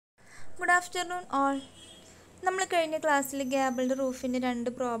Good afternoon all. നമ്മൾ കഴിഞ്ഞ ക്ലാസ്സിൽ ഗ്യാബിൾഡ് റൂഫിൻ്റെ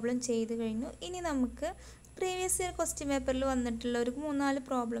 2 പ്രോബ്ലം ചെയ്ത് കഴിഞ്ഞു. ഇനി നമുക്ക് പ്രീവിയസ് ഇയർ ക്വസ്റ്റ്യൻ പേപ്പറിൽ വന്നിട്ടുള്ള ഒരു 3-4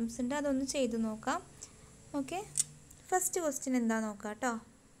 പ്രോബ്ലംസ് ഉണ്ട്, അതൊന്ന് ചെയ്ത് നോക്കാം. ഓക്കെ, ഫസ്റ്റ് ക്വസ്റ്റ്യൻ എന്താ നോക്കാം കേട്ടോ.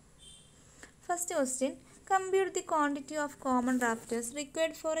 First question, compute the quantity of common rafters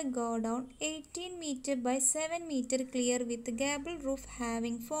required for a go down 18 meter by 7 meter clear with gable roof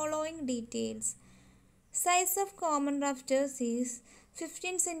having following details. Size of common rafters is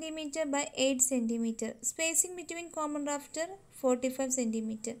 15 cm by 8 cm. Spacing between common rafter 45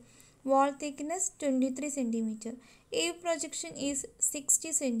 cm. Wall thickness 23 cm. Eave projection is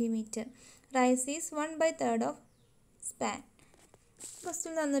 60 cm. Rise is 1/3 of span.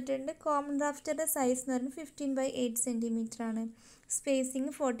 Question തന്നിട്ടുണ്ട്. Common റാഫ്റ്ററുടെ size എന്ന് പറഞ്ഞാൽ 15/8 cm ആണ്.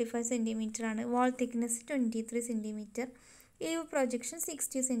 Spacing 45 cm ആണ്. വാൾ thickness 23 cm. Eve projection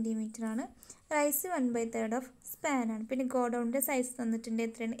 60 cm ആണ്. Rice 1/3 of span ആണ്. പിന്നെ ഗോഡൗണിൻ്റെ size തന്നിട്ടുണ്ട്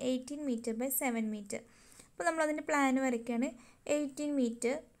എത്രയാണ്? 18 മീറ്റർ ബൈ 7 മീറ്റർ. അപ്പോൾ നമ്മളതിൻ്റെ പ്ലാൻ വരയ്ക്കുകയാണ്. 18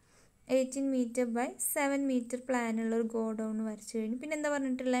 മീറ്റർ ബൈ 7 മീറ്റർ പ്ലാനുള്ളൊരു ഗോഡൗൺ വരച്ചു കഴിഞ്ഞു. പിന്നെ എന്താ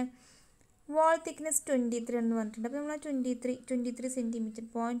പറഞ്ഞിട്ടുള്ളത്? വാൾ തിക്നെസ് 23 എന്ന് പറഞ്ഞിട്ടുണ്ട്. അപ്പോൾ നമ്മൾ 23 സെൻറ്റിമീറ്റർ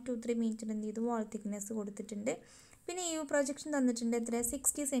 0.23 മീറ്റർ എന്ത് ചെയ്തു? വാൾ തിക്നെസ് കൊടുത്തിട്ടുണ്ട്. പിന്നെ ഈവ് പ്രൊജക്ഷൻ തന്നിട്ടുണ്ട് എത്ര?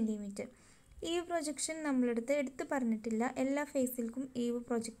 60 സെൻറ്റിമീറ്റർ. ഈവ് പ്രൊജക്ഷൻ എടുത്ത് പറഞ്ഞിട്ടില്ല. എല്ലാ ഫേസിൽക്കും ഈവ്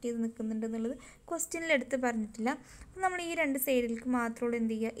പ്രൊജക്റ്റ് ചെയ്ത് നിൽക്കുന്നുണ്ട് എന്നുള്ളത് ക്വസ്റ്റ്യനിൽ എടുത്ത് പറഞ്ഞിട്ടില്ല. അപ്പോൾ നമ്മൾ ഈ 2 സൈഡിലേക്ക് മാത്രമുള്ള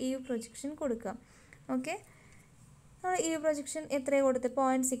എന്ത് ചെയ്യുക? ഈവ് പ്രൊജക്ഷൻ കൊടുക്കുക. ഓക്കെ, ഈവ് പ്രൊജക്ഷൻ എത്രയാണ് കൊടുത്തത്?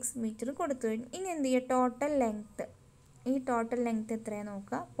 0.6 മീറ്റർ കൊടുത്തു കഴിഞ്ഞു. ഇനി എന്ത് ചെയ്യുക? Total length. ഈ ടോട്ടൽ ലെങ്ത്ത് എത്രയാണ്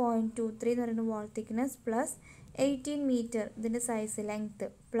നോക്കുക. 0.23 എന്ന് പറയുന്നത് വാൾ തിക്നെസ് പ്ലസ് 18 മീറ്റർ ഇതിൻ്റെ സൈസ് ലെങ്ത്ത്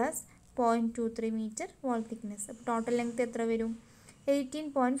പ്ലസ് 0.23 മീറ്റർ വാൾ തിക്നെസ്. അപ്പോൾ ടോട്ടൽ ലെങ്ത്ത് എത്ര വരും?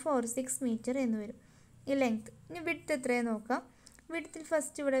 18.46 മീറ്റർ എന്ന് വരും ഈ ലെങ്ത്ത്. ഇനി വിഡ്ത്ത് എത്രയാണ് നോക്കാം. വിഡ്ത്തിൽ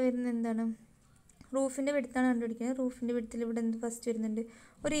ഫസ്റ്റ് ഇവിടെ വരുന്നത് എന്താണ്? റൂഫിൻ്റെ വിഡ്ത്താണ് കണ്ടുപിടിക്കുന്നത്. റൂഫിൻ്റെ വിഡ്ത്തിൽ ഇവിടെ എന്ത് ഫസ്റ്റ് വരുന്നുണ്ട്?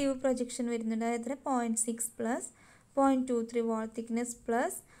 ഒരു ഈവ് പ്രൊജക്ഷൻ വരുന്നുണ്ട്. അത് എത്ര? 0.6 പ്ലസ് 0.23 വാൾ തിക്നെസ്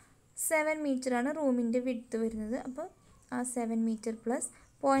പ്ലസ് 7 മീറ്ററാണ് റൂമിൻ്റെ വിഡ്ത്ത് വരുന്നത്. അപ്പോൾ ആ 7 മീറ്റർ പ്ലസ്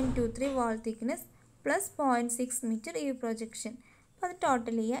 0.23 വാൾ thickness plus 0.6 metre eve projection. അപ്പോൾ അത്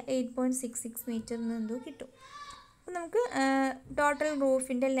ടോട്ടൽ ചെയ്യുക. 8.66 മീറ്റർ എന്ന് എന്തോ കിട്ടും. അപ്പോൾ നമുക്ക് ടോട്ടൽ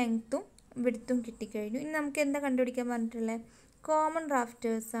റൂഫിൻ്റെ ലെങ്ത്തും വിഡ്ത്തും കിട്ടിക്കഴിഞ്ഞു. ഇനി നമുക്ക് എന്താ കണ്ടുപിടിക്കാൻ പറഞ്ഞിട്ടുള്ളത്? കോമൺ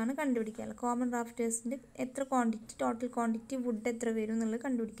റാഫ്റ്റേഴ്സാണ് കണ്ടുപിടിക്കാനുള്ളത്. കോമൺ റാഫ്റ്റേഴ്സിൻ്റെ എത്ര ക്വാണ്ടിറ്റി, ടോട്ടൽ ക്വാണ്ടിറ്റി വുഡ് എത്ര വരും എന്നുള്ളത്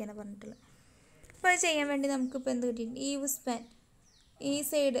കണ്ടുപിടിക്കാനാണ് പറഞ്ഞിട്ടുള്ളത്. അപ്പോൾ അത് ചെയ്യാൻ വേണ്ടി നമുക്കിപ്പോൾ എന്ത് കിട്ടിയിട്ടുണ്ട്? Eve span. ഈ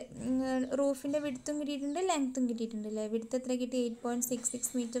സൈഡ് റൂഫിൻ്റെ വിഡ്ത്തും കിട്ടിയിട്ടുണ്ട്, ലെങ്ത്തും കിട്ടിയിട്ടുണ്ട് അല്ലേ. വിഡ്ത്ത് എത്ര കിട്ടി? 8.66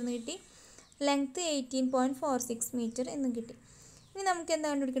 മീറ്റർ എന്ന് കിട്ടി. ലെങ്ത്ത് 18.46 മീറ്റർ എന്നും കിട്ടി. ഇനി നമുക്ക് എന്താ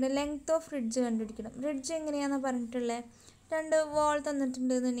കണ്ടുപിടിക്കണം? ലെങ്ത്ത് ഓഫ് റിഡ്ജ് കണ്ടുപിടിക്കണം. റിഡ്ജ് എങ്ങനെയാണെന്ന് പറഞ്ഞിട്ടുള്ളത്? 2 വാൾ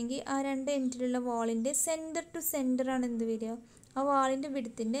തന്നിട്ടുണ്ട് എന്നുണ്ടെങ്കിൽ ആ 2 എൻഡിലുള്ള വാളിൻ്റെ സെൻറ്റർ ടു സെൻറ്ററാണ് എന്ത് വരിക? ആ വാളിൻ്റെ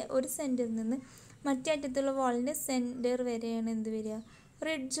വിഡ്ത്തിൻ്റെ ഒരു സെൻറ്ററിൽ നിന്ന് മറ്റേ അറ്റത്തുള്ള വാളിൻ്റെ സെൻറ്റർ വരെയാണ് എന്ത് വരിക?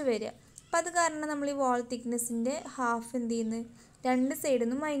 റിഡ്ജ് വരിക. അപ്പം അത് കാരണം നമ്മൾ ഈ വാൾ തിക്നെസ്സിൻ്റെ ഹാഫ് എന്ത് ചെയ്യുന്നത്? 2 സൈഡിൽ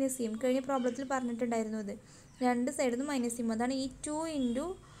നിന്ന് മൈനസ് ചെയ്യും. കഴിഞ്ഞ പ്രോബ്ലത്തിൽ പറഞ്ഞിട്ടുണ്ടായിരുന്നു അത്. 2 സൈഡിൽ നിന്ന് മൈനസ് ചെയ്യും. അതാണ് ഈ 2 ഇൻറ്റു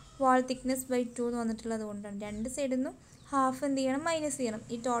വാൾ തിക്നെസ് ബൈ 2 എന്ന് വന്നിട്ടുള്ളത്. കൊണ്ടാണ് 2 സൈഡിൽ നിന്നും ഹാഫ് എന്ത് ചെയ്യണം? മൈനസ് ചെയ്യണം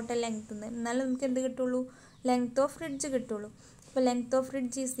ഈ ടോട്ടൽ ലെങ്ത്തിൽ നിന്ന്. എന്നാലും നമുക്ക് എന്ത് കിട്ടുള്ളൂ? ലെങ്ത്ത് ഓഫ് റിഡ്ജ് കിട്ടുള്ളൂ. അപ്പോൾ length of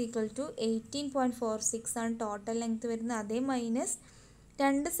ridge is equal to 18.46 ആണ് ടോട്ടൽ ലെങ്ത്ത് വരുന്നത്. അതേ മൈനസ്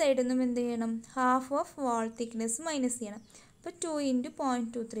 2 സൈഡിൽ നിന്നും എന്ത് ചെയ്യണം? Half of wall thickness minus ചെയ്യണം. അപ്പോൾ 2 ഇൻറ്റു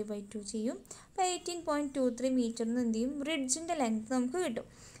 0.23/2 ചെയ്യും. അപ്പോൾ 18.23 മീറ്ററിന് എന്ത് ചെയ്യും? റിഡ്ജിൻ്റെ ലെങ്ത്ത് നമുക്ക് കിട്ടും.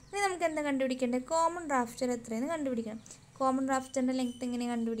 ഇനി നമുക്ക് എന്താ കണ്ടുപിടിക്കേണ്ടത്? കോമൺ റാഫ്റ്റർ എത്രയെന്ന് കണ്ടുപിടിക്കണം. കോമൺ റാഫ്റ്ററിൻ്റെ ലെങ്ത്ത്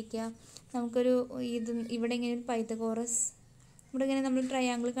എങ്ങനെയാണ് കണ്ടുപിടിക്കുക? നമുക്കൊരു ഇവിടെ ഇങ്ങനെ ഒരു പൈതഗോറസ്, ഇവിടെ ഇങ്ങനെ നമ്മൾ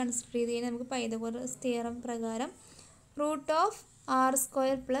ട്രയാങ്കിൾ കൺസിഡർ ചെയ്ത് കഴിഞ്ഞാൽ നമുക്ക് പൈതഗോറസ് തിയറം പ്രകാരം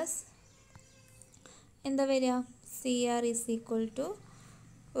 √r² പ്ലസ് എന്താ വരിക? CR is equal to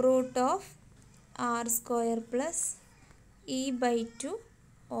 √r² plus E/2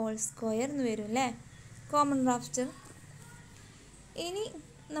 whole square എന്ന് വരും അല്ലേ, കോമൺ റാഫ്റ്റർ. ഇനി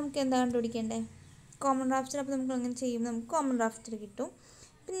നമുക്ക് എന്താ കണ്ടുപിടിക്കേണ്ടത്? Common rafter. അപ്പോൾ നമുക്ക് അങ്ങനെ ചെയ്യുമ്പോൾ നമുക്ക് കോമൺ റാഫ്റ്റർ കിട്ടും.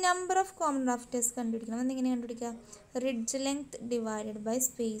 പിന്നെ നമ്പർ ഓഫ് കോമൺ റാഫ്റ്റേഴ്സ് കണ്ടുപിടിക്കണം. അതെങ്ങനെ കണ്ടുപിടിക്കുക? Ridge length divided by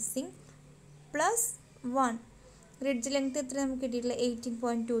spacing plus 1. Ridge length എത്ര നമുക്ക് കിട്ടിയിട്ടില്ല?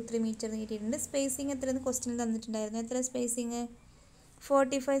 18.23 മീറ്റർ കിട്ടിയിട്ടുണ്ട്. സ്പേസിങ് എത്രയെന്ന് ക്വസ്റ്റ്യനിൽ തന്നിട്ടുണ്ടായിരുന്നു. എത്ര സ്പേസിങ്?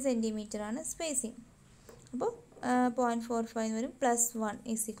 45 സെൻറ്റിമീറ്റർ ആണ് സ്പേസിങ്. അപ്പോൾ 0.45 വരും പ്ലസ് 1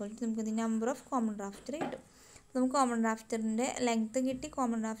 ഈസ് ഈക്വൽ ടു നമുക്ക് നമ്പർ ഓഫ് കോമൺ റാഫ്റ്റർ കിട്ടും. നമുക്ക് കോമൺ റാഫ്റ്ററിൻ്റെ ലെങ്ത്ത് കിട്ടി.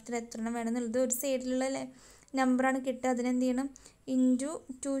 കോമൺ റാഫ്റ്റർ എത്ര എണ്ണം വേണമെന്നുള്ളത് ഒരു സൈഡിലുള്ള നമ്പറാണ് കിട്ടുക. അതിനെന്ത് ചെയ്യണം? ഇൻറ്റു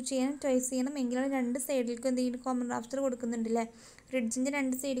 2 ചെയ്യണം, ട്വൈസ് ചെയ്യണം. എങ്കിലാണ് 2 സൈഡിലേക്കും എന്ത് ചെയ്യണം? കോമൺ റാഫ്റ്റർ കൊടുക്കുന്നുണ്ട് അല്ലേ. റിഡ്ജിൻ്റെ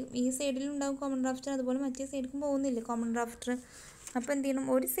 2 സൈഡും ഈ സൈഡിലും ഉണ്ടാകും കോമൺ റാഫ്റ്റർ, അതുപോലെ മറ്റേ സൈഡിലേക്കും പോകുന്നില്ല കോമൺ റാഫ്റ്റർ. അപ്പോൾ എന്ത് ചെയ്യണം?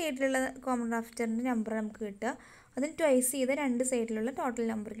 ഒരു സൈഡിലുള്ള കോമൺ റാഫ്റ്ററിൻ്റെ നമ്പർ നമുക്ക് കിട്ടുക. അതിന് ട്വൈസ് ചെയ്ത് 2 സൈഡിലുള്ള ടോട്ടൽ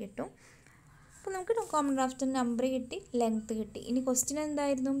നമ്പർ കിട്ടും. അപ്പോൾ നമുക്ക് കോമൺ റാഫ്റ്ററിൻ്റെ നമ്പർ കിട്ടി, ലെങ്ത് കിട്ടി. ഇനി ക്വസ്റ്റ്യൻ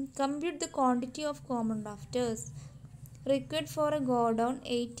എന്തായിരുന്നു? Compute the quantity of common rafters required for A go down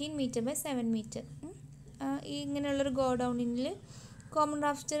 18 metre by 7 metre. ഈ ഇങ്ങനെയുള്ളൊരു ഗോ ഡൗണിൽ കോമൺ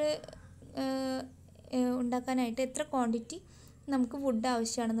റാഫ്റ്റർ ഉണ്ടാക്കാനായിട്ട് എത്ര ക്വാണ്ടിറ്റി നമുക്ക് വുഡ്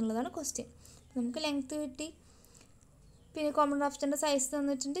ആവശ്യമാണെന്നുള്ളതാണ് ക്വസ്റ്റ്യൻ. നമുക്ക് ലെങ്ത് കിട്ടി, പിന്നെ കോമൺ റാഫ്റ്ററിൻ്റെ സൈസ്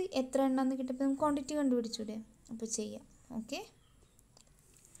തന്നിട്ടുണ്ട്, എത്ര എണ്ണമെന്ന് കിട്ടിയപ്പോൾ നമുക്ക് ക്വാണ്ടിറ്റി കണ്ടുപിടിച്ചൂടെ? അപ്പോൾ ചെയ്യാം. Okay,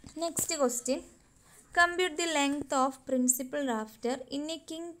 next question. Compute the length of principal rafter in A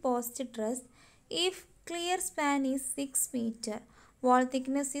king post truss if clear span is 6 meter, wall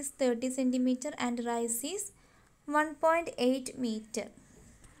thickness is 30 centimeter and rise is 1.8 meter.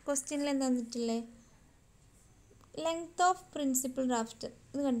 ക്വസ്റ്റ്യനിൽ എന്താ തന്നിട്ടില്ലേ? ലെങ്ത് ഓഫ് പ്രിൻസിപ്പൽ റാഫ്റ്റർ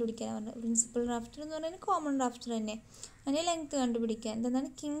ഇത് കണ്ടുപിടിക്കാനാണ് പറഞ്ഞത്. Principal rafter എന്ന് പറഞ്ഞാൽ common rafter തന്നെ. അതിൻ്റെ length കണ്ടുപിടിക്കാൻ എന്താണ്?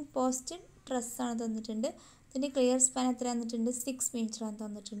 കിങ് പോസ്റ്റ് ട്രസ്സാണ് തന്നിട്ടുണ്ട്. ഇതിൻ്റെ ക്ലിയർ സ്പാൻ എത്ര തന്നിട്ടുണ്ട്? 6 മീറ്റർ ആണ്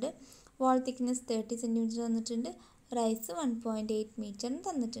തന്നിട്ടുണ്ട്. വാൾ തിക്നെസ് 30 സെൻറ്റിമീറ്റർ തന്നിട്ടുണ്ട്. റൈസ് 1.8 മീറ്റർ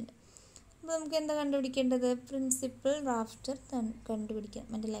തന്നിട്ടുണ്ട്. അപ്പോൾ നമുക്ക് എന്താ കണ്ടുപിടിക്കേണ്ടത്? പ്രിൻസിപ്പൽ റാഫ്റ്റർ കണ്ടുപിടിക്കാം.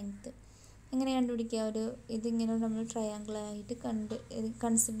 അതിൻ്റെ ലെങ്ത്ത് എങ്ങനെ കണ്ടുപിടിക്കുക? ഇതിങ്ങനെ നമ്മൾ ട്രയാങ്കിളായിട്ട്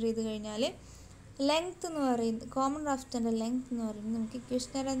കൺസിഡർ ചെയ്ത് കഴിഞ്ഞാൽ ലെങ്ത്ത് എന്ന് പറയുന്നത്, കോമൺ റാഫ്റ്ററിൻ്റെ ലെങ്ത്ത് എന്ന് പറയുന്നത് നമുക്ക്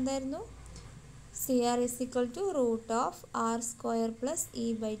ഇക്വേഷൻ എന്തായിരുന്നു? CR = √r² +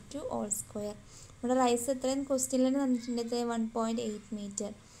 e/2 whole square. ഇവിടെ റൈസ് എത്രയും ക്വസ്റ്റ്യനിൽ തന്നെ തന്നിട്ടുണ്ട്, 1.8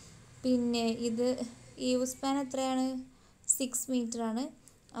 മീറ്റർ. പിന്നെ ഇത് ഈവ് സ്പാൻ എത്രയാണ്? 6 മീറ്റർ ആണ്.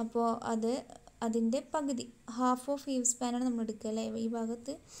 അപ്പോൾ അതിൻ്റെ പകുതി, ഹാഫ് ഓഫ് ഈവ് സ്പാനാണ് നമ്മൾ എടുക്കുക അല്ലേ ഈ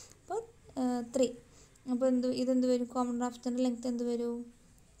ഭാഗത്ത്. അപ്പോൾ 3. അപ്പോൾ ഇതെന്ത് വരും? കോമൺ റാഫ്റ്ററിൻ്റെ ലെങ്ത്ത് എന്ത് വരും?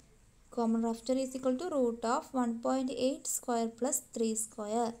 Common rafter = √1.8² +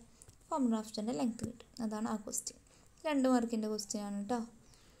 3². കോമൺ റാഫ്റ്ററിൻ്റെ ലെങ്ത്ത് കിട്ടും. അതാണ് ആ ക്വസ്റ്റ്യൻ. 2 മാർക്കിൻ്റെ ക്വസ്റ്റ്യൻ ആണ് കേട്ടോ.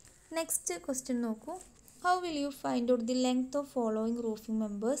 നെക്സ്റ്റ് ക്വസ്റ്റ്യൻ നോക്കൂ. How will you find out the length of following roofing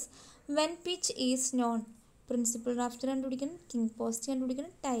members when pitch is known? Principal rafter കണ്ടുപിടിക്കണം, കിങ് പോസ്റ്റ്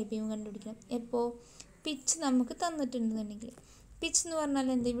കണ്ടുപിടിക്കണം, ടൈ ബീം കണ്ടുപിടിക്കണം. എപ്പോൾ പിച്ച് നമുക്ക് തന്നിട്ടുണ്ടെന്നുണ്ടെങ്കിൽ, പിച്ച് എന്ന് പറഞ്ഞാൽ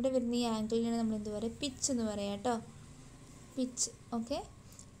എന്താ? ഇവിടെ വരുന്ന ഈ ആംഗിളിനാണ് നമ്മൾ എന്ത് പറയുക? പിച്ച് എന്ന് പറയാം കേട്ടോ. പിച്ച്. ഓക്കെ,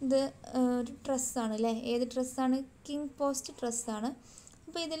 ഇത് ഒരു ട്രസ്സാണ് അല്ലേ? ഏത് ട്രസ്സാണ്? King post ട്രസ്സാണ്.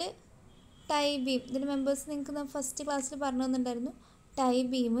 അപ്പോൾ ഇതിൽ ടൈ ബീം, ഇതിൻ്റെ മെമ്പേഴ്സ് നിങ്ങൾക്ക് ഫസ്റ്റ് ക്ലാസ്സിൽ പറഞ്ഞു തന്നിട്ടുണ്ടായിരുന്നു. ടൈ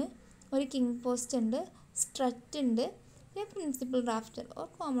ബീം, ഒരു കിങ് പോസ്റ്റ് ഉണ്ട്, സ്ട്രറ്റ് ഉണ്ട്, പിന്നെ principal rafter or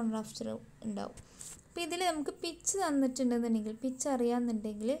common rafter ഉണ്ടാവും. അപ്പോൾ ഇതിൽ നമുക്ക് പിച്ച് തന്നിട്ടുണ്ടെന്നുണ്ടെങ്കിൽ, പിച്ച്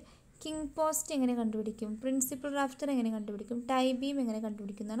അറിയാമെന്നുണ്ടെങ്കിൽ കിങ് പോസ്റ്റ് എങ്ങനെ കണ്ടുപിടിക്കും? പ്രിൻസിപ്പൽ റാഫ്റ്റർ എങ്ങനെ കണ്ടുപിടിക്കും? ടൈ ബീം എങ്ങനെ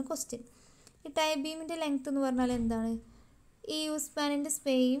കണ്ടുപിടിക്കും എന്നാണ് ക്വസ്റ്റ്യൻ. ഈ ടൈ ബീമിൻ്റെ ലെങ്ത്ത് എന്ന് പറഞ്ഞാൽ എന്താണ്? ഈവ് സ്പാനിൻ്റെ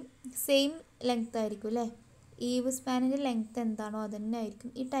സെയിം ലെങ്ത്ത് ആയിരിക്കും അല്ലേ? ഈവ് സ്പാനിൻ്റെ ലെങ്ത്ത് എന്താണോ അത് തന്നെ ആയിരിക്കും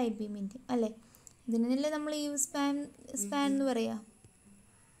ഈ ടൈ ബീമിൻ്റെ അല്ലേ? ഇതിനല്ലേ നമ്മൾ ഈവ് സ്പാൻ എന്ന് പറയാം.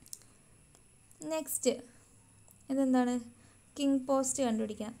 നെക്സ്റ്റ് ഇതെന്താണ്? കിങ് പോസ്റ്റ്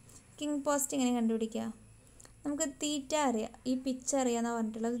കണ്ടുപിടിക്കാം. കിങ് പോസ്റ്റ് എങ്ങനെ കണ്ടുപിടിക്കുക? നമുക്ക് തീറ്റ അറിയാം, ഈ പിച്ച് അറിയാമെന്നാണ്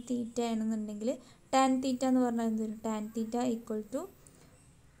പറഞ്ഞിട്ടുള്ളത്. തീറ്റ ആണെന്നുണ്ടെങ്കിൽ ടാൻ തീറ്റ എന്ന് പറഞ്ഞാൽ എന്ത് വരും? Tan theta =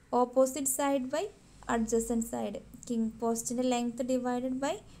 opposite side by adjacent side. King പോസ്റ്റിൻ്റെ length divided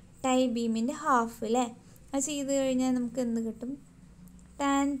by tie ബീമിൻ്റെ half അല്ലേ? അത് ചെയ്ത് കഴിഞ്ഞാൽ നമുക്ക് എന്ത് കിട്ടും?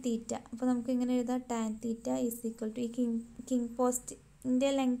 Tan theta. അപ്പോൾ നമുക്ക് ഇങ്ങനെ എഴുതാം, ടാൻ തീറ്റ = ഈ കിങ് പോസ്റ്റിൻ്റെ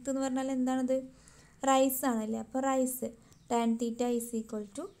ലെങ്ത്ത് എന്ന് പറഞ്ഞാൽ എന്താണത്? റൈസ് ആണല്ലേ? അപ്പോൾ rice, tan theta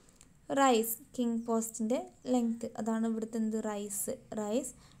 = rice, king പോസ്റ്റിൻ്റെ length അതാണ് ഇവിടുത്തെ എന്ത്?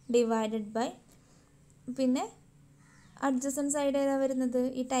 റൈസ് ഡിവൈഡഡ് ബൈ, പിന്നെ അഡ്ജസൻറ്റ് സൈഡ് ഏതാ വരുന്നത്?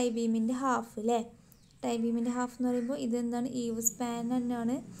 ഈ ടൈ ബീമിൻ്റെ ഹാഫ് അല്ലേ? ടൈ ബീമിൻ്റെ ഹാഫ് എന്ന് പറയുമ്പോൾ ഇതെന്താണ്? ഈവ് സ്പാൻ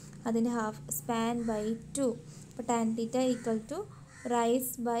തന്നെയാണ്, അതിൻ്റെ ഹാഫ്, സ്പാൻ ബൈ 2. അപ്പോൾ tan theta =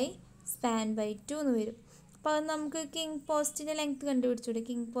 rice by span by 2 എന്ന് വരും. അപ്പോൾ അത് നമുക്ക് കിങ് പോസ്റ്റിൻ്റെ ലെങ്ത്ത് കണ്ടുപിടിച്ചൂടെ?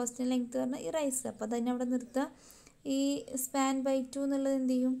 കിങ് പോസ്റ്റിൻ്റെ ലെങ്ത്ത് പറഞ്ഞാൽ ഈ റൈസ്. അപ്പോൾ അതന്നെ അവിടെ നിർത്തുക. ഈ സ്പാൻ ബൈ 2 എന്നുള്ളത്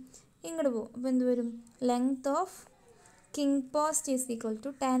എന്ത് ചെയ്യും? ഇങ്ങോട്ട് പോകും. അപ്പോൾ എന്ത് വരും? Length of king post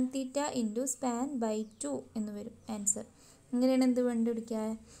 = tan theta × span by 2 എന്ന് വരും ആൻസർ. ഇങ്ങനെയാണ് എന്ത് കണ്ടുപിടിക്കുക?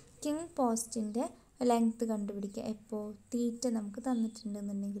 കിങ് പോസ്റ്റിൻ്റെ ലെങ്ത്ത് കണ്ടുപിടിക്കുക. എപ്പോൾ? തീറ്റ നമുക്ക്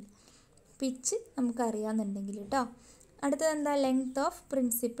തന്നിട്ടുണ്ടെന്നുണ്ടെങ്കിൽ, പിച്ച് നമുക്കറിയാമെന്നുണ്ടെങ്കിൽ കേട്ടോ. അടുത്തത് എന്താ? Length of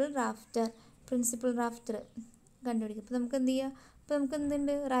principal rafter. Principal rafter കണ്ടുപിടിക്കുക. അപ്പോൾ നമുക്ക് എന്ത് ചെയ്യുക? അപ്പോൾ നമുക്ക്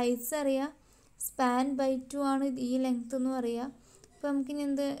എന്തുണ്ട്? റൈസ് അറിയാം, സ്പാൻ ബൈ 2 ആണ് ഈ ലെങ്ത്ത് എന്ന് പറയാം. അപ്പോൾ നമുക്കിനി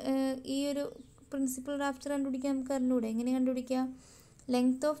ഈ ഒരു പ്രിൻസിപ്പൽ റാഫ്റ്റർ കണ്ടുപിടിക്കാൻ നമുക്ക് അറിഞ്ഞൂടെ? എങ്ങനെ കണ്ടുപിടിക്കുക?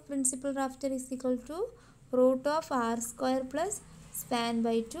 Length of principal rafter = √r² + span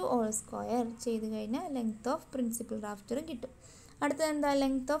by 2 whole square. ചെയ്ത് കഴിഞ്ഞാൽ ലെങ്ത് ഓഫ് പ്രിൻസിപ്പൽ റാഫ്റ്ററും കിട്ടും. അടുത്തത് എന്താ?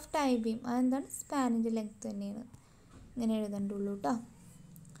 Length of tie beam. അതെന്താണ്? സ്പാനിൻ്റെ ലെങ്ത്ത് തന്നെയാണ്. ഇങ്ങനെ എഴുതണ്ടുള്ളൂ കേട്ടോ.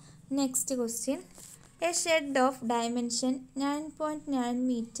 Next question. A shed of dimension 9.9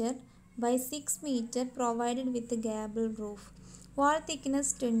 meter by 6 meter provided with a gable roof. Wall thickness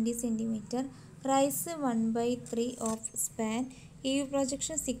 20 cm. Rise 1/3 of span, EV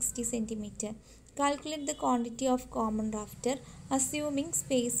projection 60 cm. Calculate the quantity of common rafter assuming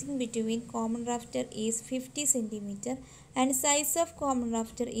spacing between common rafter is 50 cm and size of common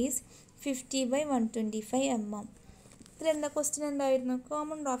rafter is 50 by 125 mm. ഇതിലെന്താ question എന്തായിരുന്നു?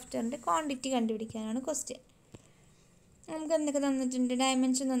 Common റാഫ്റ്ററിൻ്റെ quantity കണ്ടുപിടിക്കാനാണ് question. നമുക്ക് എന്തൊക്കെ തന്നിട്ടുണ്ട്?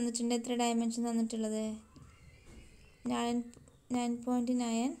 Dimension തന്നിട്ടുണ്ട്. എത്ര dimension തന്നിട്ടുള്ളത്?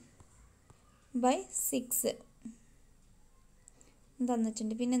 9.9 by 6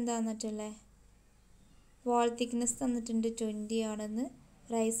 തന്നിട്ടുണ്ട്. പിന്നെ എന്താ തന്നിട്ടുള്ളത്? വാൾ തിക്നെസ് തന്നിട്ടുണ്ട് 20 ആണെന്ന്.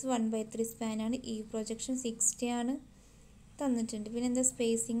 റൈസ് 1/3 സ്പാനാണ്. ഈ പ്രൊജക്ഷൻ 60 ആണ് തന്നിട്ടുണ്ട്. പിന്നെ എന്താ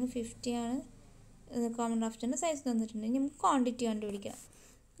സ്പേസിങ് 50 ആണ്. കോമൺ റാഫ്റ്ററിൻ്റെ സൈസ് തന്നിട്ടുണ്ട്. ഇനി നമുക്ക് ക്വാണ്ടിറ്റി കണ്ടുപിടിക്കാം.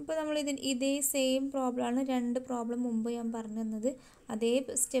 അപ്പോൾ നമ്മൾ ഇതേ സെയിം പ്രോബ്ലമാണ് 2 പ്രോബ്ലം മുമ്പ് ഞാൻ പറഞ്ഞു തന്നത്. അതേ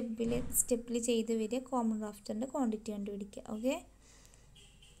സ്റ്റെപ്പിൽ ചെയ്ത് വരിക. കോമൺ റാഫ്റ്ററിൻ്റെ ക്വാണ്ടിറ്റി കണ്ടുപിടിക്കുക. ഓക്കെ,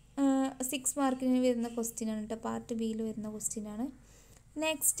 6 മാർക്കിന് വരുന്ന ക്വസ്റ്റ്യനാണ് കേട്ടോ. പാർട്ട് ബിയിൽ വരുന്ന ക്വസ്റ്റ്യനാണ്.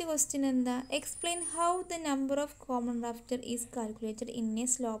 നെക്സ്റ്റ് ക്വസ്റ്റ്യൻ എന്താ? Explain how the number of common rafter is calculated in A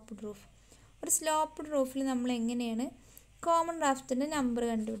sloped roof. ഒരു സ്ലോപ്പ്ഡ് റൂഫിൽ നമ്മൾ എങ്ങനെയാണ് കോമൺ റാഫ്റ്ററിൻ്റെ നമ്പർ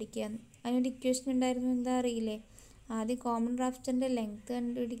കണ്ടുപിടിക്കുക? അതിനൊരു ഇക്വേഷൻ ഉണ്ടായിരുന്നു. എന്താ അറിയില്ലേ? ആദ്യം കോമൺ റാഫ്റ്ററിൻ്റെ ലെങ്ത്ത്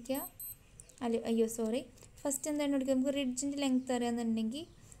കണ്ടുപിടിക്കുക. ഫസ്റ്റ് എന്താ കണ്ടുപിടിക്കുക? നമുക്ക് റിഡ്ജിൻ്റെ length അറിയാമെന്നുണ്ടെങ്കിൽ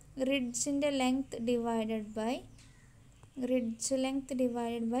റിഡ്ജിൻ്റെ length divided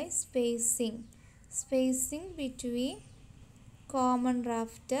by spacing between common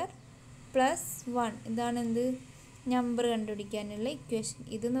rafter plus 1. ഇതാണ് എന്ത്? നമ്പർ കണ്ടുപിടിക്കാനുള്ള ഇക്വേഷൻ.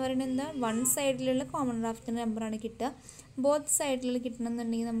 ഇതെന്ന് പറയുന്നത് എന്താ? വൺ സൈഡിലുള്ള കോമൺ റാഫ്റ്ററിൻ്റെ നമ്പറാണ് കിട്ടുക. ബോത്ത് സൈഡിലുള്ള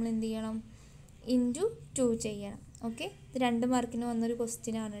കിട്ടണമെന്നുണ്ടെങ്കിൽ നമ്മൾ എന്ത് ചെയ്യണം? ഇൻറ്റു 2 ചെയ്യണം. ഓക്കെ, ഇത് 2 മാർക്കിന് വന്നൊരു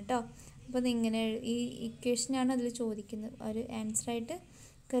ക്വസ്റ്റ്യനാണ് കേട്ടോ. അപ്പോൾ അതിങ്ങനെ ഈ ഇക്വേഷനാണ് അതിൽ ചോദിക്കുന്നത്. ഒരു ആൻസറായിട്ട്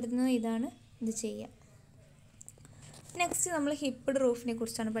കരുതുന്നത് ഇതാണ്. ഇത് ചെയ്യാം. നെക്സ്റ്റ് നമ്മൾ ഹിപ്പ്ഡ് റൂഫിനെ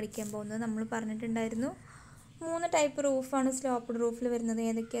കുറിച്ചാണ് പഠിക്കാൻ പോകുന്നത്. നമ്മൾ പറഞ്ഞിട്ടുണ്ടായിരുന്നു 3 ടൈപ്പ് റൂഫാണ് സ്ലോപ്പ്ഡ് റൂഫിൽ വരുന്നത്.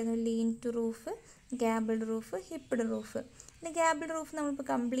 ഏതൊക്കെയായിരുന്നു? Lean to roof, ഗാബിൾഡ് roof, ഹിപ്പ്ഡ് roof. പിന്നെ ഗാബിൾഡ് റൂഫ് നമ്മളിപ്പോൾ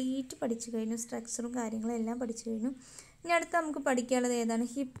കംപ്ലീറ്റ് പഠിച്ചു കഴിഞ്ഞു. സ്ട്രക്ചറും കാര്യങ്ങളും എല്ലാം പഠിച്ചു കഴിഞ്ഞു. ഇനി അടുത്ത് നമുക്ക് പഠിക്കാനുള്ളത് ഏതാണ്?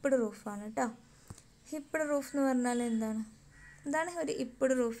 ഹിപ്പ്ഡ് റൂഫാണ് കേട്ടോ. ഹിപ്പ്ഡ് റൂഫ് എന്ന് പറഞ്ഞാൽ എന്താണ്? ഇതാണ് ഒരു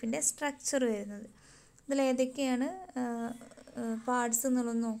ഹിപ്പ്ഡ് റൂഫിൻ്റെ സ്ട്രക്ചർ വരുന്നത്. ഇതിൽ ഏതൊക്കെയാണ് പാർട്സ്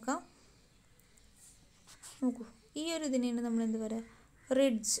എന്നുള്ളത് നോക്കാം. നോക്കൂ, ഈ ഒരു ഇതിനെയാണ് നമ്മൾ എന്ത് പറയുക?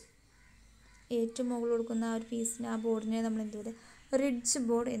 റിഡ്ജ്. ഏറ്റവും മുകളിൽ കൊടുക്കുന്ന ആ ഒരു പീസിന്, ആ ബോർഡിനെ നമ്മൾ എന്ത് പറയുക? റിഡ്ജ്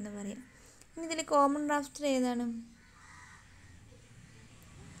ബോർഡ് എന്ന് പറയാം. ഇനി ഇതിൽ കോമൺ റാഫ്റ്റർ ഏതാണ്?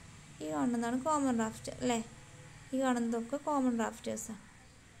 ഈ കാണുന്നതാണ് കോമൺ റാഫ്റ്റർ അല്ലേ? ഈ കാണുന്നതൊക്കെ കോമൺ റാഫ്റ്റേഴ്സ്.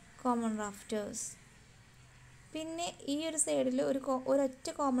 പിന്നെ ഈ ഒരു സൈഡിൽ ഒരൊറ്റ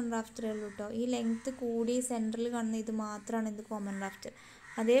കോമൺ റാഫ്റ്ററേ ഉള്ളൂ കേട്ടോ. ഈ ലെങ്ത്ത് കൂടി സെൻറ്ററിൽ കാണുന്ന ഇത് മാത്രമാണ് എന്ത്? Common rafter.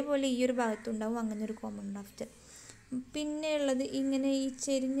 അതേപോലെ ഈ ഒരു ഭാഗത്തുണ്ടാവും അങ്ങനെ ഒരു കോമൺ റാഫ്റ്റർ. പിന്നെ ഉള്ളത് ഇങ്ങനെ ഈ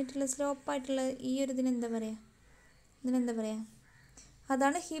ചെരിഞ്ഞിട്ടുള്ള സ്ലോപ്പായിട്ടുള്ള ഈ ഒരു ഇതിനെന്താ പറയുക?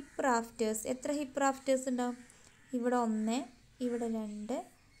 അതാണ് ഹിപ്പ് റാഫ്റ്റേഴ്സ്. എത്ര ഹിപ്പ് റാഫ്റ്റേഴ്സ് ഉണ്ടാവും? ഇവിടെ 1, ഇവിടെ 2,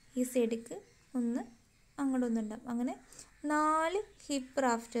 ഈ സൈഡിക്ക് 1, അങ്ങോട്ട് 1 ഉണ്ടാവും. അങ്ങനെ 4 ഹിപ്പ്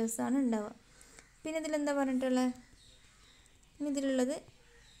റാഫ്റ്റേഴ്സാണ് ഉണ്ടാവുക. പിന്നെ ഇതിലെന്താ പറഞ്ഞിട്ടുള്ളത്? ഇതിലുള്ളത്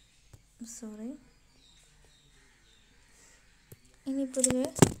ഇനിയിപ്പോൾ ഇതിൽ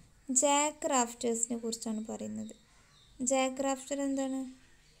ജാക്ക് റാഫ്റ്റേഴ്സിനെ കുറിച്ചാണ് പറയുന്നത്. ജാക്ക് റാഫ്റ്റർ എന്താണ്?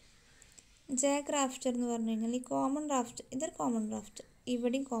 ജാക്ക് റാഫ്റ്റർ എന്ന് പറഞ്ഞു കഴിഞ്ഞാൽ ഈ കോമൺ റാഫ്റ്റർ, ഇതൊരു കോമൺ റാഫ്റ്റർ,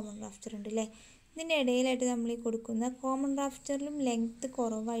 ഇവിടെയും കോമൺ റാഫ്റ്റർ ഉണ്ട് അല്ലേ? ഇതിൻ്റെ ഇടയിലായിട്ട് നമ്മൾ ഈ കൊടുക്കുന്ന കോമൺ റാഫ്റ്ററിലും ലെങ്ത്ത്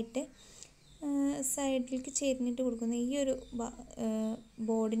കുറവായിട്ട് സൈഡിലേക്ക് ചെരിഞ്ഞിട്ട് കൊടുക്കുന്ന ഈ ഒരു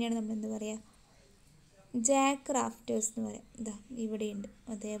ബോർഡിനെയാണ് നമ്മൾ എന്ത് പറയുക? ജാക്ക് റാഫ്റ്റേഴ്സ് എന്ന് പറയാം. ഇതാ ഇവിടെയുണ്ട്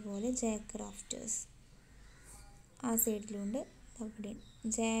അതേപോലെ ജാക്ക് റാഫ്റ്റേഴ്സ്. ആ സൈഡിലുണ്ട്, അവിടെയുണ്ട്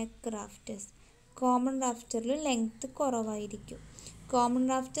ജാക്ക് റാഫ്റ്റേഴ്സ്. കോമൺ റാഫ്റ്ററിൽ ലെങ്ത്ത് കുറവായിരിക്കും. കോമൺ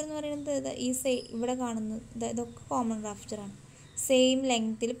റാഫ്റ്റർ എന്ന് പറയുന്നത് ഇവിടെ കാണുന്നത് ഇതൊക്കെ കോമൺ റാഫ്റ്ററാണ്. സെയിം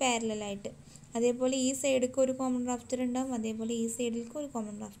ലെങ്ത്തിൽ പാരലായിട്ട്. അതേപോലെ ഈ സൈഡിലേക്ക് ഒരു കോമൺ റാഫ്റ്റർ ഉണ്ടാവും, അതേപോലെ ഈ സൈഡിലേക്ക് ഒരു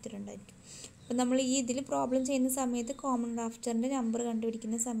കോമൺ റാഫ്റ്റർ ഉണ്ടായിരിക്കും. അപ്പോൾ നമ്മൾ ഇതിൽ പ്രോബ്ലം ചെയ്യുന്ന സമയത്ത് കോമൺ റാഫ്റ്ററിൻ്റെ നമ്പർ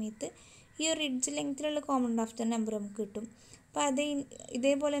കണ്ടുപിടിക്കുന്ന സമയത്ത് ഈ റിഡ്ജ് ലെങ്ത്തിലുള്ള കോമൺ റാഫ്റ്ററിൻ്റെ നമ്പർ നമുക്ക് കിട്ടും. അപ്പോൾ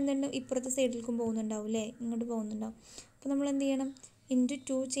ഇതേപോലെ എന്തുണ്ട്? ഇപ്പുറത്തെ സൈഡിലേക്കും പോകുന്നുണ്ടാവും അല്ലേ? ഇങ്ങോട്ട് പോകുന്നുണ്ടാവും. അപ്പോൾ നമ്മൾ എന്ത് ചെയ്യണം? ഇൻറ്റു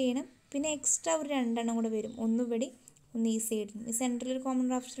 2 ചെയ്യണം. പിന്നെ എക്സ്ട്രാ ഒരു 2 എണ്ണം കൂടെ വരും. ഒന്ന് ഇവിടെ, ഒന്ന് ഈ സൈഡിലും. ഈ സെൻറ്ററിൽ ഒരു കോമൺ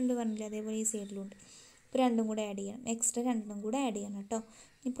റാഫ്റ്റർ ഉണ്ട് പറഞ്ഞില്ലേ, അതേപോലെ ഈ സൈഡിലുണ്ട്. അപ്പോൾ 2 കൂടെ ആഡ് ചെയ്യണം. എക്സ്ട്രാ 2 കൂടെ ആഡ് ചെയ്യണം കേട്ടോ.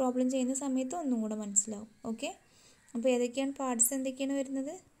 ഈ പ്രോബ്ലം ചെയ്യുന്ന സമയത്ത് ഒന്നും കൂടെ മനസ്സിലാവും. ഓക്കെ, അപ്പോൾ ഏതൊക്കെയാണ് പാർട്സ് എന്തൊക്കെയാണ്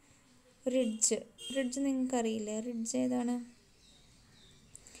വരുന്നത്? റിഡ്ജ് നിങ്ങൾക്കറിയില്ലേ? റിഡ്ജ് ഏതാണ്?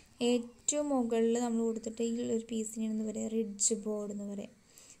 ഏറ്റവും മുകളിൽ നമ്മൾ കൊടുത്തിട്ട് ഈ ഒരു പീസിനെന്ന് പറയാം റിഡ്ജ് ബോർഡ് എന്ന് പറയാം.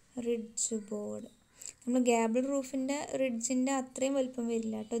 റിഡ്ജ് ബോർഡ് നമ്മൾ ഗാബിൾ റൂഫിൻ്റെ റിഡ്ജിൻ്റെ അത്രയും വലുപ്പം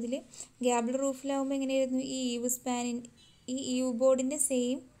വരില്ല കേട്ടോ. ഇതിൽ ഗാബിൾ റൂഫിലാവുമ്പോൾ എങ്ങനെയായിരുന്നു? ഈ ഈവ് ബോർഡിൻ്റെ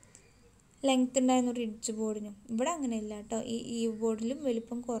സെയിം ലെങ്ത് ഉണ്ടായിരുന്നു റിഡ്ജ് ബോർഡിനും. ഇവിടെ അങ്ങനെയല്ല കേട്ടോ, ഈ ബോർഡിലും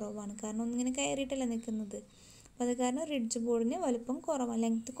വലിപ്പം കുറവാണ്, കാരണം ഒന്നിങ്ങനെ കയറിയിട്ടല്ല നിൽക്കുന്നത്. അപ്പോൾ അത് കാരണം റിഡ്ജ് ബോർഡിന് വലിപ്പം കുറവാണ്,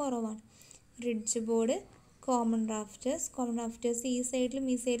 ലെങ്ത് കുറവാണ്. റിഡ്ജ് ബോർഡ്, കോമൺ റാഫ്റ്റേഴ്സ് ഈ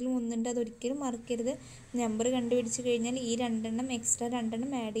സൈഡിലും ഒന്നുണ്ട്, അതൊരിക്കലും മറക്കരുത്. നമ്പർ കണ്ടുപിടിച്ച് കഴിഞ്ഞാൽ ഈ എക്സ്ട്രാ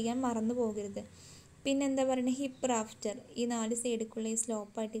രണ്ടെണ്ണം ആഡ് ചെയ്യാൻ മറന്നു പോകരുത്. പിന്നെ എന്താ പറയുന്നത്, ഹിപ്പ് റാഫ്റ്റർ. ഈ 4 സൈഡിലേക്കുള്ള ഈ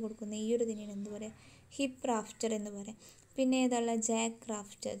സ്ലോപ്പായിട്ട് കൊടുക്കുന്ന ഈ ഒരു ഇതിനാണ് എന്ത് പറയുക, ഹിപ്പ് റാഫ്റ്റർ എന്ന് പറയാം. പിന്നെ ഏതായുള്ള ജാക്ക്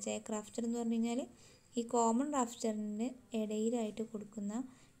റാഫ്റ്റർ എന്ന് പറഞ്ഞു കഴിഞ്ഞാൽ ഈ കോമൺ റാഫ്റ്ററിന് ഇടയിലായിട്ട് കൊടുക്കുന്ന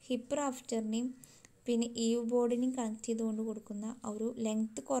ഹിപ്പ് റാഫ്റ്ററിനെയും പിന്നെ ബോർഡിനെയും കണക്ട് ചെയ്തുകൊണ്ട് കൊടുക്കുന്ന ഒരു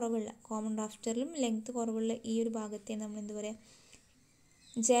ലെങ്ത്ത് കുറവുള്ള, കോമൺ റാഫ്റ്ററിലും ലെങ്ത്ത് കുറവുള്ള ഈ ഒരു ഭാഗത്തെ നമ്മൾ എന്ത് പറയുക,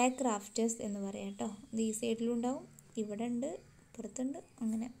 ജാക്ക് റാഫ്റ്റേഴ്സ് എന്ന് പറയാം കേട്ടോ. ഇത് ഈ സൈഡിലും ഉണ്ടാവും, ഇവിടെ ഉണ്ട്, പുറത്തുണ്ട്,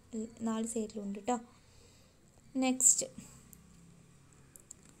 അങ്ങനെ 4 സൈഡിലും ഉണ്ട് കേട്ടോ. നെക്സ്റ്റ്,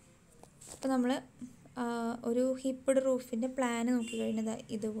 അപ്പോൾ നമ്മൾ ഒരു ഹിപ്പ്ഡ് റൂഫിൻ്റെ പ്ലാന് നോക്കി കഴിഞ്ഞാൽ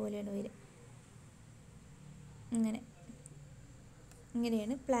ഇതുപോലെയാണ് വരിക.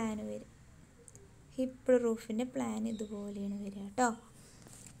 ഇങ്ങനെയാണ് പ്ലാന് വരിക. ഹിപ്പ്ഡ് റൂഫിൻ്റെ പ്ലാൻ ഇതുപോലെയാണ് വരിക കേട്ടോ.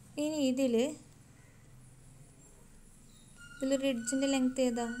 ഇനി ഇതിൽ റിഡ്ജിൻ്റെ ലെങ്ത്ത്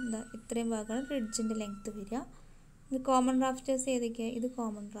എന്താ ഇത്രയും ഭാഗമാണ് റിഡ്ജിൻ്റെ ലെങ്ത്ത് വരിക. ഇത് കോമൺ റാഫ്റ്റേഴ്സ് ഏതൊക്കെയാണ്, ഇത്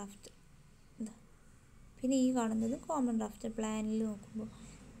കോമൺ റാഫ്റ്റർ എന്താ, പിന്നെ ഈ കാണുന്നത് കോമൺ റാഫ്റ്റർ പ്ലാനിൽ നോക്കുമ്പോൾ.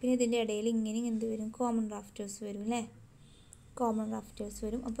 പിന്നെ ഇതിൻ്റെ ഇടയിൽ ഇങ്ങനെ എന്ത് വരും, കോമൺ റാഫ്റ്റേഴ്സ് വരും അല്ലേ, കോമൺ റാഫ്റ്റേഴ്സ്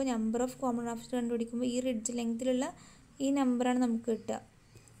വരും. അപ്പോൾ നമ്പർ ഓഫ് കോമൺ റാഫ്റ്റർ കണ്ടുപിടിക്കുമ്പോൾ ഈ റിഡ്ജ് ലെങ്ത്തിലുള്ള ഈ നമ്പറാണ് നമുക്ക് കിട്ടുക,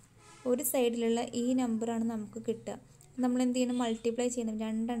 ഒരു സൈഡിലുള്ള ഈ നമ്പറാണ് നമുക്ക് കിട്ടുക. നമ്മൾ എന്ത് ചെയ്യണം, മൾട്ടിപ്ലൈ ചെയ്യണം,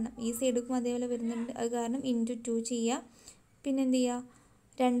 2 എണ്ണം ഈ സൈഡിലും അതേപോലെ വരുന്നുണ്ട്, അത് കാരണം × 2 ചെയ്യുക. പിന്നെ എന്ത് ചെയ്യുക,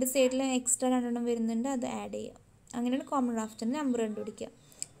 2 സൈഡിലും എക്സ്ട്രാ 2 എണ്ണം വരുന്നുണ്ട്, അത് ആഡ് ചെയ്യുക. അങ്ങനെയാണ് കോമൺ റാഫ്റ്ററിൻ്റെ നമ്പർ കണ്ടുപിടിക്കുക.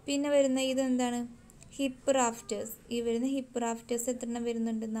 പിന്നെ വരുന്ന ഇതെന്താണ്, ഹിപ്പ് റാഫ്റ്റേഴ്സ്. ഈ വരുന്ന ഹിപ്പ് റാഫ്റ്റേഴ്സ് എത്ര എണ്ണം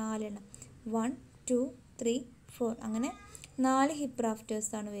വരുന്നുണ്ട്, 4 എണ്ണം, 1 2 3 4, അങ്ങനെ 4 ഹിപ്പ്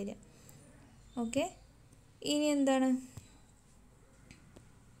റാഫ്റ്റേഴ്സാണ് വരിക. ഓക്കെ, ഇനി എന്താണ്,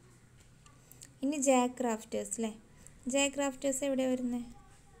 ഇനി ജാക്ക് റാഫ്റ്റേഴ്സ് അല്ലേ. ജാക്ക് റാഫ്റ്റേഴ്സ് എവിടെയാണ് വരുന്നത്,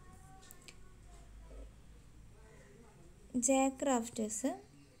 ജാക്ക് റാഫ്റ്റേഴ്സ്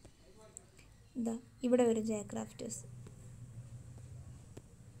ഇതാ ഇവിടെ വരും. ജാക്ക് റാഫ്റ്റേഴ്സ്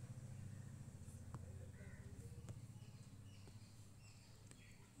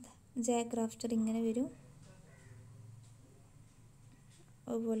ജാക്ക് റാഫ്റ്റർ ഇങ്ങനെ വരും,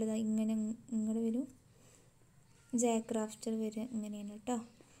 അതുപോലെ ഇങ്ങനെ വരും. ജാക്ക് റാഫ്റ്റർ വരും ഇങ്ങനെയാണ് കേട്ടോ.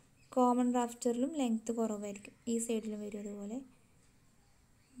 കോമൺ റാഫ്റ്ററിലും ലെങ്ത്ത് കുറവായിരിക്കും, ഈ സൈഡിലും വരും, അതുപോലെ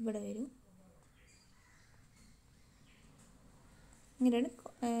ഇവിടെ വരും. ഇങ്ങനെയാണ്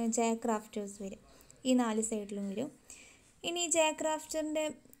ജാക്ക് റാഫ്റ്റേഴ്സ് വരും, ഈ 4 സൈഡിലും വരും. ഇനി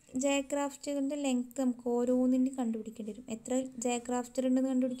ജാക്ക് റാഫ്റ്ററിൻ്റെ ലെങ്ത്ത് നമുക്ക് ഓരോന്നിൻ്റെ കണ്ടുപിടിക്കേണ്ടി വരും. എത്ര ജാക്ക് റാഫ്റ്റർ ഉണ്ടെന്ന്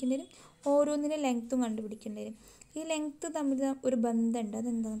കണ്ടുപിടിക്കേണ്ടി വരും, ഓരോന്നിൻ്റെ ലെങ്ത്തും കണ്ടുപിടിക്കേണ്ടി വരും. ഈ ലെങ്ത്ത് തമ്മിൽ ഒരു ബന്ധമുണ്ട്,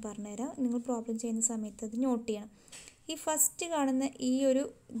 അതെന്താണെന്ന് പറഞ്ഞുതരാം. നിങ്ങൾ പ്രോബ്ലം ചെയ്യുന്ന സമയത്ത് അത് നോട്ട് ചെയ്യണം. ഈ ഫസ്റ്റ് കാണുന്ന ഈ ഒരു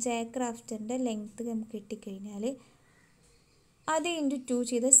ജാക്ക് റാഫ്റ്ററിൻ്റെ ലെങ്ത്ത് നമുക്ക് കിട്ടിക്കഴിഞ്ഞാൽ അത് × 2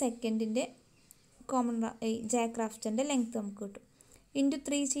 ചെയ്ത സെക്കൻഡിൻ്റെ ജാക്ക് റാഫ്റ്ററിൻ്റെ ലെങ്ത്ത് നമുക്ക് കിട്ടും. ×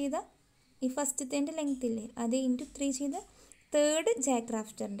 3 ചെയ്ത ഈ ഫസ്റ്റത്തേൻ്റെ ലെങ്ത്ത് ഇല്ലേ, അത് × 3 ചെയ്ത തേർഡ് ജാക്ക്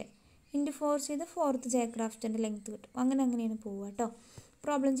റാഫ്റ്ററിൻ്റെ, × 4 ചെയ്ത ഫോർത്ത് ജാക്ക് റാഫ്റ്ററിൻ്റെ ലെങ്ത്ത് കിട്ടും. അങ്ങനെയാണ് പോവുക കേട്ടോ.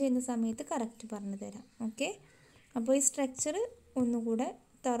 പ്രോബ്ലം ചെയ്യുന്ന സമയത്ത് കറക്റ്റ് പറഞ്ഞു തരാം. ഓക്കെ, അപ്പോൾ ഈ സ്ട്രക്ചർ ഒന്നുകൂടെ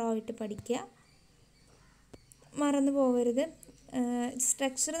തറവായിട്ട് പഠിക്കുക, മറന്നു പോകരുത്.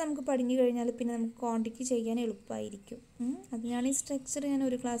 സ്ട്രക്ചർ നമുക്ക് പഠിഞ്ഞു കഴിഞ്ഞാൽ പിന്നെ നമുക്ക് ക്വാണ്ടിറ്റി ചെയ്യാൻ എളുപ്പമായിരിക്കും. അതിനാണ് ഈ സ്ട്രക്ചർ ഞാൻ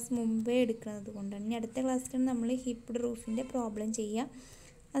ഒരു ക്ലാസ് മുമ്പേ എടുക്കുന്നത് കൊണ്ടാണ്. ഇനി അടുത്ത ക്ലാസ്സിലാണ് നമ്മൾ ഹിപ്പ്ഡ് റൂഫിൻ്റെ പ്രോബ്ലം ചെയ്യുക.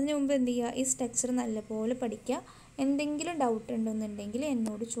 അതിന് മുമ്പ് എന്ത് ചെയ്യുക, ഈ സ്ട്രക്ചർ നല്ലപോലെ പഠിക്കുക. എന്തെങ്കിലും ഡൗട്ട് ഉണ്ടെന്നുണ്ടെങ്കിൽ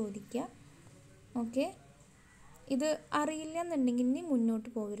എന്നോട് ചോദിക്കുക. ഓക്കെ, ഇത് അറിയില്ല എന്നുണ്ടെങ്കിൽ ഇനി മുന്നോട്ട്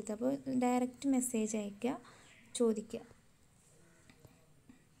പോകരുത്, അപ്പോൾ ഡയറക്റ്റ് മെസ്സേജ് അയയ്ക്കുക, ചോദിക്കുക.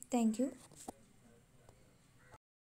 Thank you.